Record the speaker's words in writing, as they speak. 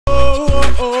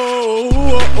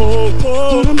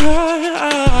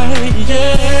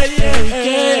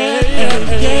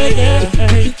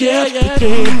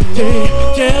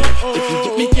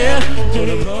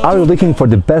Are you looking for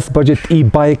the best budget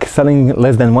e-bike selling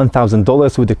less than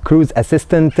 $1,000 with a cruise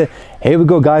assistant? Here we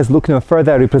go, guys. Look no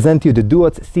further. I represent you the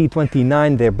Duotts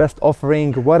C29, their best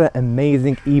offering. What an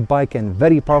amazing e-bike and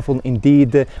very powerful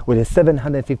indeed, with a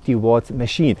 750 watts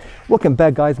machine. Welcome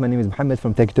back, guys. My name is Mohammed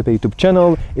from Tech to Pay YouTube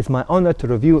channel. It's my honor to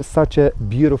review such a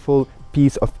beautiful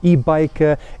piece of e-bike.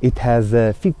 It has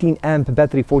a 15 amp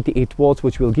battery, 48 watts,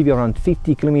 which will give you around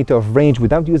 50 kilometer of range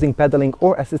without using pedaling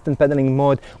or assistant pedaling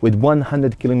mode, with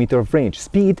 100 kilometer of range.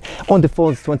 Speed on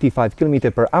default is 25 kilometer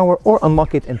per hour, or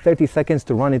unlock it in 30 seconds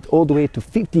to run it all the way to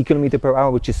 50 kilometer per hour,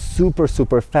 which is super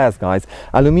fast, guys.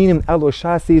 Aluminum alloy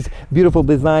chassis, beautiful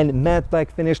design, matte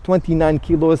black finish, 29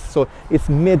 kilos, so it's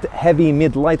mid heavy,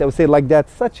 mid light, I would say, like that.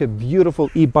 Such a beautiful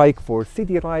e-bike for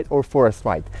city ride or forest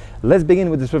ride. Let's begin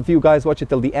with this review, guys. Watch it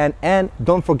till the end, and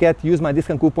don't forget, use my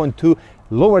discount coupon to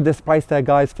lower this price tag,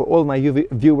 guys. For all my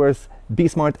viewers, be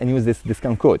smart and use this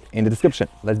discount code in the description.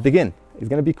 Let's begin. It's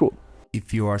gonna be cool.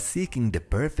 If you are seeking the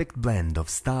perfect blend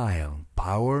of style,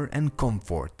 power and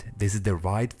comfort, this is the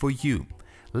ride for you.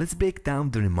 Let's break down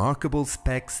the remarkable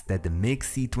specs that make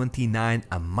C29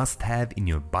 a must-have in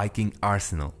your biking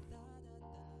arsenal.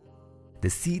 The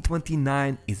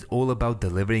C29 is all about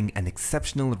delivering an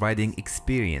exceptional riding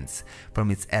experience,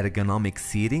 from its ergonomic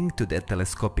seating to the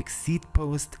telescopic seat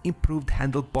post, improved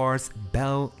handlebars,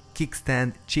 bell,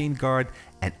 kickstand, chain guard,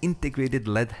 and integrated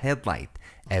LED headlight.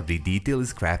 Every detail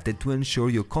is crafted to ensure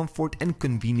your comfort and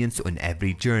convenience on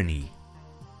every journey.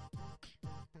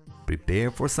 Prepare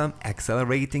for some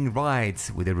accelerating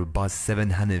rides with a robust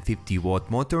 750 watt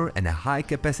motor and a high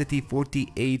capacity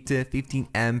 15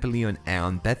 amp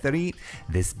lithium-ion battery.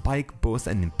 This bike boasts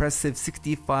an impressive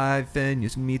 65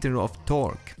 Nm of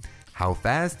torque. How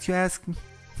fast, you ask?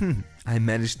 I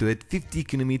managed to hit 50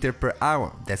 km per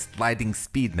hour. That's sliding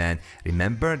speed, man.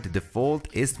 Remember, the default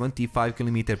is 25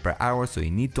 km per hour, so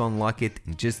you need to unlock it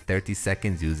in just 30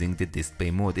 seconds using the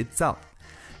display mode itself.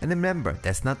 And remember,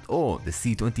 that's not all. The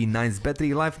C29's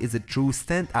battery life is a true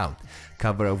standout.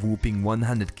 Cover a whooping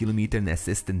 100 km in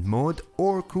assistant mode,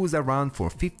 or cruise around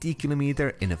for 50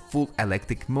 km in a full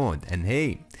electric mode. And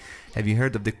hey, have you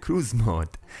heard of the cruise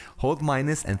mode? Hold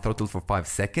minus and throttle for 5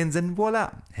 seconds and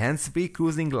voila! Hands-free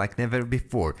cruising like never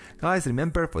before. Guys,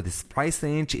 remember, for this price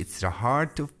range, it's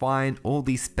hard to find all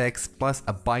these specs plus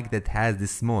a bike that has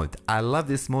this mode. I love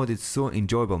this mode. It's so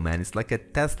enjoyable, man. It's like a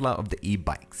Tesla of the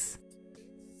e-bikes.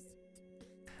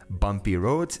 Bumpy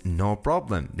roads? No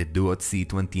problem. The Duotts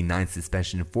C29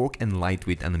 suspension fork and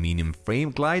lightweight aluminum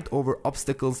frame glide over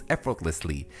obstacles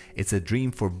effortlessly. It's a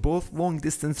dream for both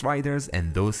long-distance riders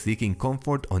and those seeking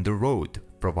comfort on the road,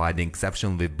 providing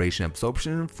exceptional vibration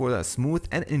absorption for a smooth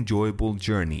and enjoyable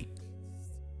journey.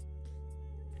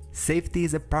 Safety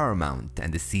is a paramount,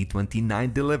 and the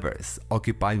C29 delivers.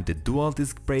 Occupied with the dual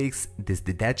disc brakes, this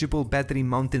detachable battery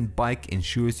mountain bike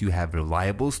ensures you have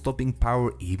reliable stopping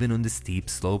power even on the steep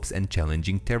slopes and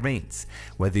challenging terrains.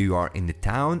 Whether you are in the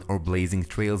town or blazing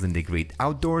trails in the great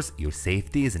outdoors, your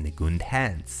safety is in good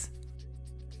hands.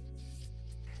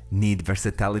 Need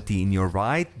versatility in your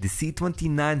ride? The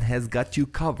C29 has got you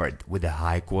covered with a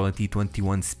high-quality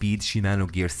 21-speed Shimano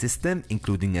gear system,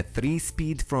 including a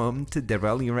 3-speed front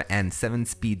derailleur and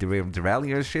 7-speed rear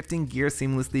derailleur. Shifting gear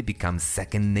seamlessly becomes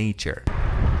second nature.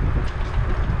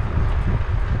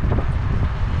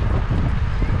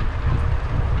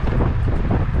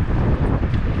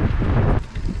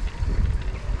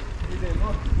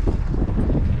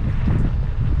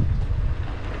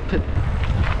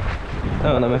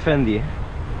 أنا مفندي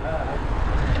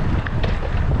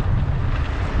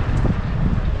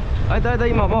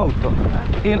هذا ما موto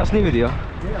in asni video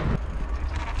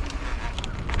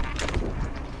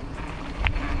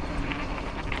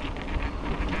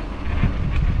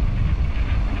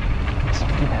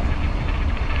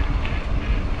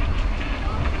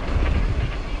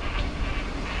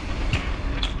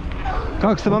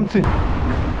Как с вами?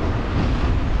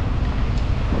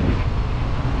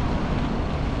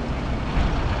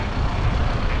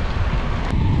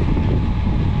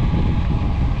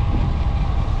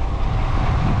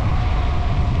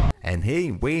 And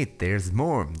hey, wait, there's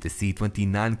more. The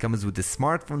C29 comes with a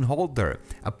smartphone holder,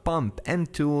 a pump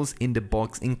and tools in the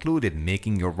box included,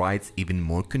 making your rides even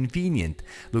more convenient.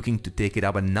 Looking to take it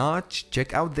up a notch?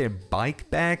 Check out their bike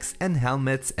bags and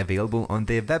helmets available on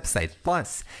their website.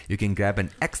 Plus, you can grab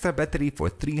an extra battery for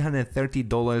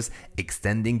 $330,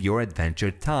 extending your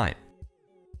adventure time.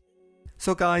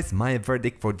 So guys, my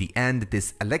verdict for the end,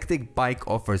 this electric bike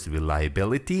offers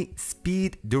reliability,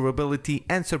 speed, durability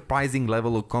and surprising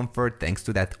level of comfort thanks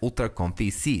to that ultra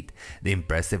comfy seat. The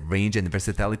impressive range and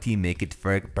versatility make it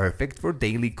perfect for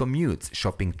daily commutes,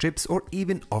 shopping trips or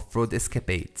even off-road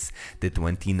escapades. The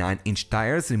 29-inch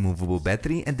tires, removable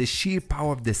battery and the sheer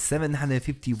power of the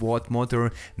 750-watt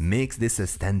motor makes this a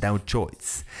standout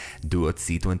choice.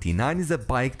 Duotts C29 is a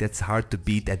bike that's hard to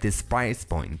beat at this price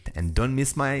point, and don't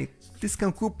miss my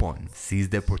discount coupon. Seize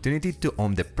the opportunity to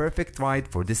own the perfect ride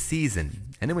for the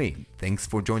season. Anyway, thanks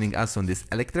for joining us on this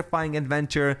electrifying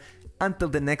adventure. Until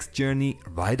the next journey,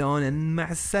 ride on and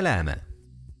ma'as salama.